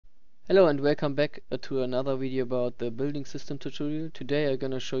Hello and welcome back to another video about the building system tutorial. Today I'm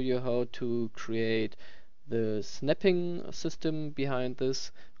gonna show you how to create the snapping system behind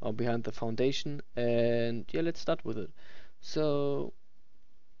this, or behind the foundation, and yeah, let's start with it. So,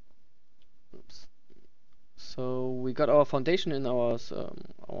 oops. So we got our foundation in our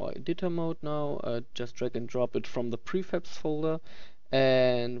editor mode now. Just drag and drop it from the prefabs folder,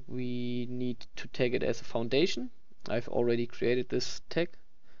 and we need to tag it as a foundation. I've already created this tag.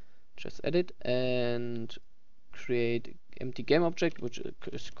 Just edit and create empty game object, which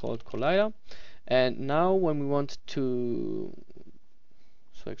is called collider. And now when we want to,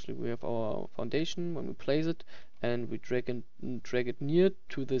 so actually we have our foundation. When we place it and we drag it near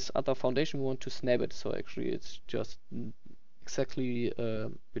to this other foundation, we want to snap it. So actually it's just exactly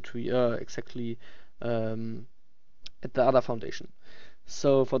at the other foundation.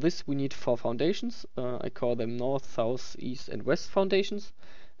 So for this we need 4 foundations. I call them north, south, east and west foundations.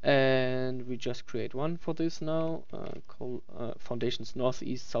 And we just create one for this now. Foundations north,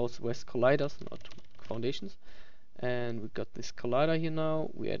 east, south, west colliders, not foundations. And we got this collider here now.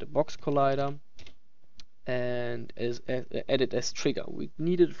 We add a box collider and add it as trigger. We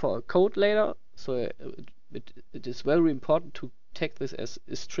need it for a code later, so it is very important to tag this as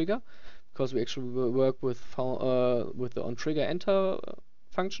is trigger, because we actually will work with the on trigger enter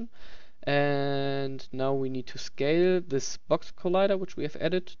function. And now we need to scale this box collider, which we have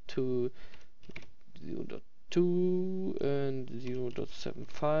added, to 0.2 and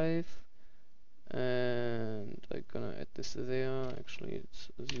 0.75, and I'm gonna add this there. Actually it's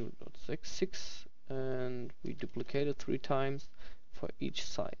 0.66, and we duplicate it 3 times for each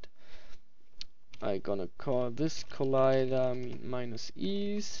side. I'm gonna call this collider minus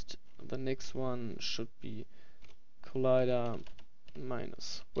east. The next one should be collider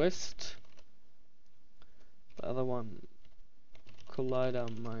minus west. The other one collider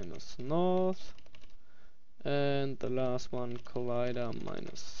minus north, and the last one collider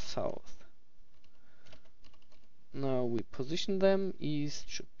minus south. Now we position them. East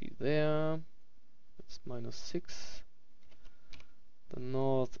should be there, it's minus 6. The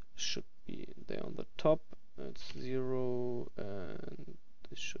north should be there on the top, it's 0, and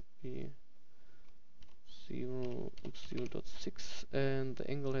this should be 0.6, and the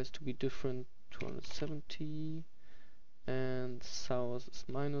angle has to be different, 270, and south is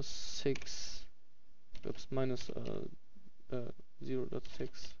minus 6, oops, minus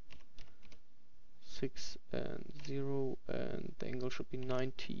 0.6, 6 and 0, and the angle should be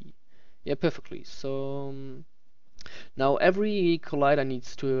 90. Yeah, perfectly. So now every collider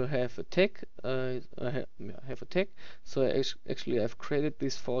needs to have a tag. Have a tag. So actually I've created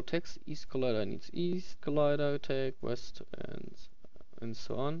these 4 tags. East collider needs east collider tag, west and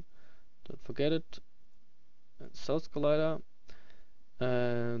so on. Don't forget it. And south collider.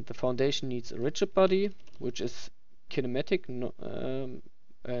 The foundation needs a rigid body, which is kinematic,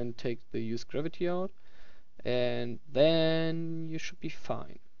 and take the use gravity out, and then you should be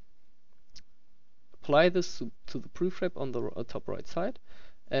fine. Apply this to the prefab on the top right side,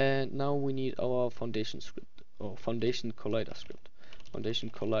 and now we need our foundation script, or foundation collider script.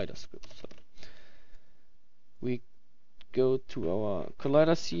 So we go to our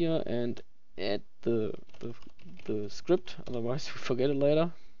colliders here and add the script, otherwise we forget it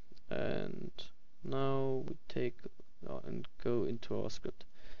later. And now we take and go into our script.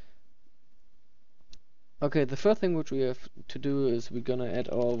 Okay, the first thing which we have to do is we're gonna add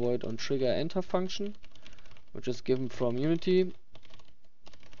our void on trigger enter function, which is given from Unity,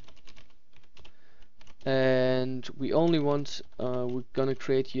 and we only want we're gonna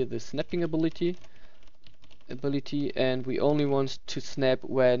create here the snapping ability, and we only want to snap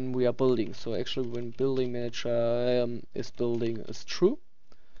when we are building. So actually when building manager is building is true,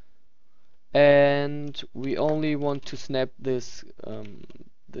 and we only want to snap this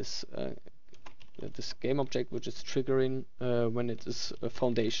this game object, which is triggering when it is a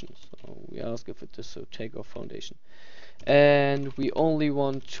foundation. So we ask if it is a tag of foundation, and we only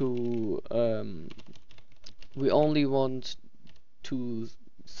want to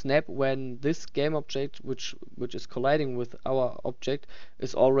snap when this game object, which is colliding with our object,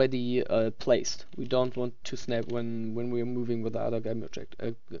 is already placed. We don't want to snap when we are moving with the other game object.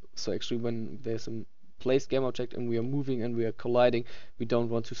 So actually when there's a placed game object and we are moving and we are colliding, we don't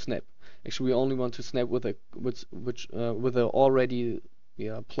want to snap. Actually we only want to snap with a already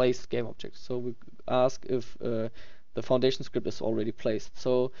placed game object. So we ask if the foundation script is already placed.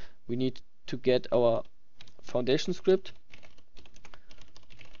 So we need to get our foundation script,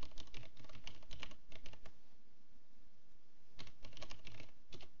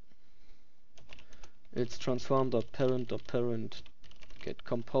 it's transform.parent get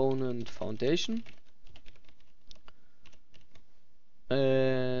component foundation.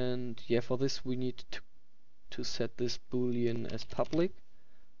 And yeah, for this we need to set this boolean as public,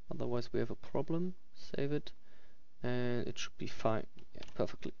 otherwise we have a problem. Save it, and it should be fine. Yeah,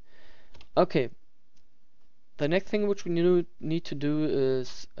 perfectly. Okay, the next thing which we need to do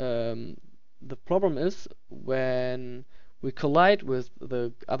is, the problem is when we collide with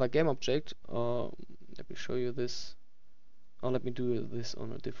the other game object, or let me show you this, or let me do this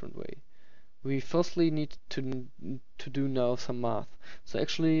on a different way. We firstly need to do now some math. So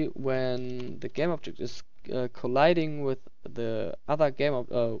actually, when the game object is colliding with the other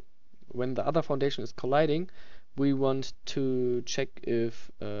when the other foundation is colliding, we want to check if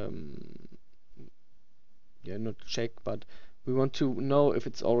yeah, not check, but we want to know if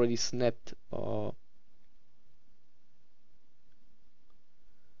it's already snapped. Or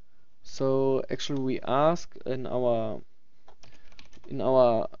so actually we ask in our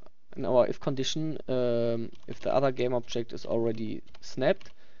if condition, if the other game object is already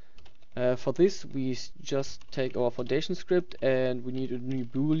snapped. For this we just take our foundation script and we need a new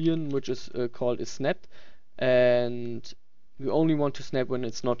boolean which is called is snapped, and we only want to snap when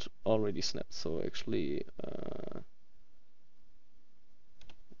it's not already snapped. So actually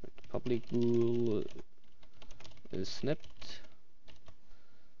public bool is snapped.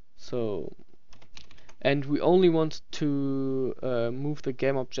 So, and we only want to move the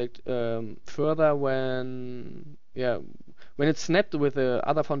game object further when it's snapped with the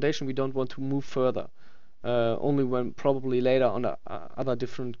other foundation. We don't want to move further. Only when probably later on other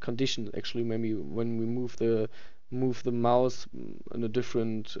different conditions. Actually, maybe when we move the mouse in a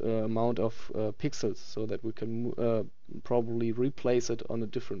different amount of pixels, so that we can probably replace it on a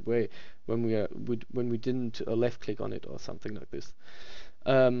different way when we didn't left click on it or something like this.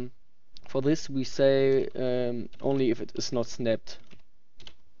 For this we say only if it is not snapped,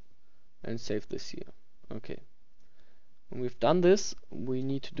 and save this here. Okay. When we've done this, we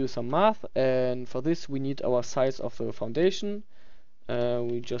need to do some math, and for this we need our size of the foundation.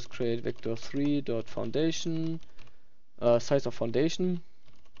 We just create vector3.foundation size of foundation,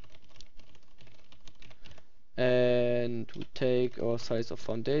 and we take our size of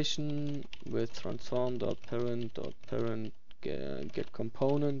foundation with transform.parent get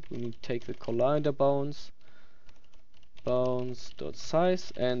component. We need to take the collider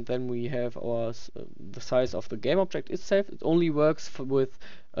bounds.size, and then we have our the size of the game object itself. It only works with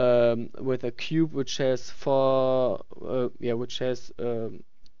a cube which has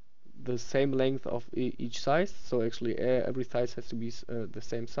the same length of each size. So actually every size has to be the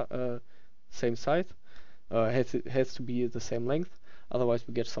same size. Has to be the same length. Otherwise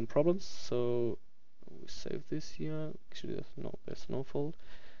we get some problems. So we save this here. Actually there's no fault.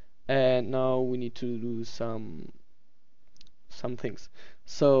 And now we need to do some things.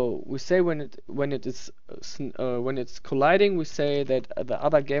 So we say when it's colliding, we say that the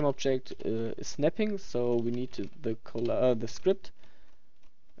other game object is snapping. So we need the script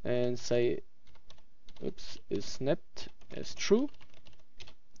and say oops is snapped as true,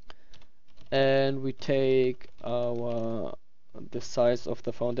 and we take the size of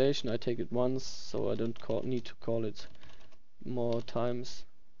the foundation. I take it once, so I don't need to call it more times.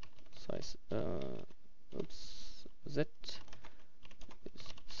 Size z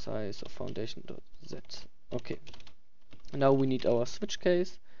size of foundation dot z. Okay. Now we need our switch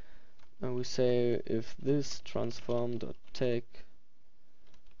case, and we say if this transform dot take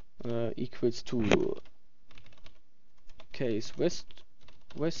equals to case west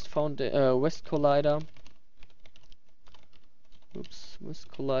collider. Oops, west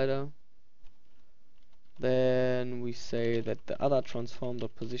collider. Then we say that the other transform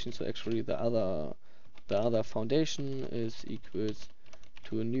dot position, so actually the other foundation is equals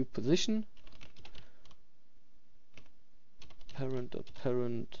to a new position. Parent dot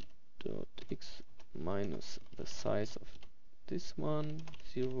x minus the size of this one,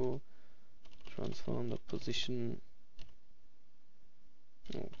 0, transform dot position,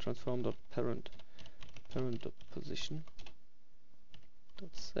 transform dot parent dot position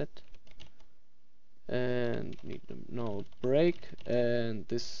dot set, and need now break, and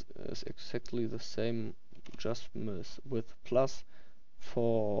this is exactly the same, just with plus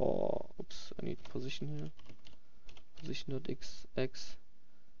for oops, I need position here, position dot x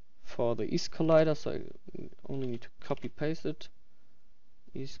for the east collider, so I only need to copy paste it,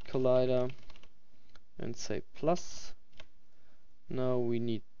 east collider, and say plus. Now we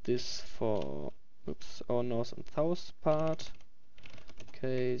need this for our north and south part.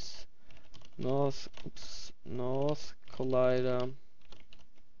 Case north collider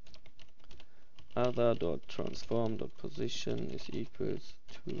other dot transform dot position is equals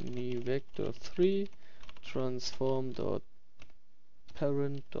to new vector 3 transform dot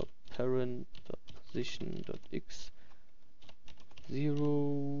parent dot position dot x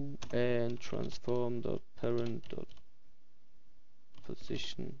 0 and transform dot parent dot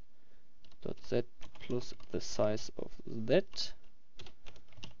position dot z plus the size of that,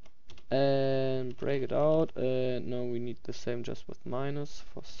 and break it out. And now we need the same just with minus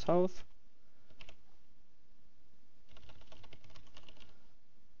for south.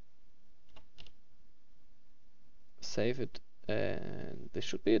 Save it, and this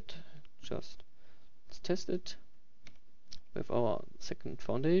should be it. Just let's test it with our second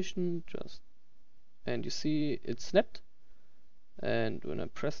foundation, and you see it snapped. And when I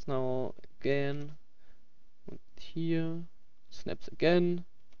press now again here, it snaps again,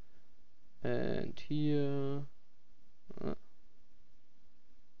 and here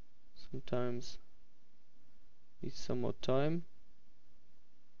sometimes needs some more time.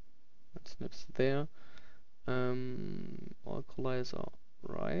 It snaps there. All colors are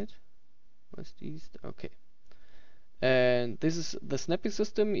right. West, east, okay. And this is the snapping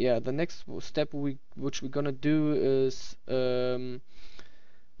system. Yeah, the next step which we're gonna do is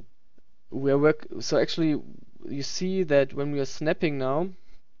so actually you see that when we are snapping now,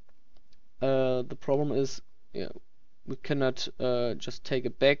 the problem is, yeah, we cannot just take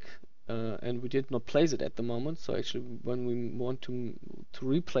it back, and we did not place it at the moment. So actually when we want to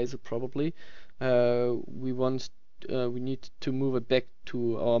replace it, probably we need to move it back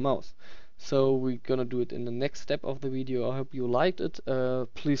to our mouse. So we're gonna do it in the next step of the video. I hope you liked it.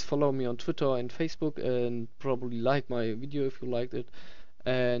 Please follow me on Twitter and Facebook, and probably like my video if you liked it.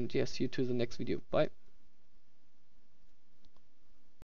 And yes, see you to the next video. Bye.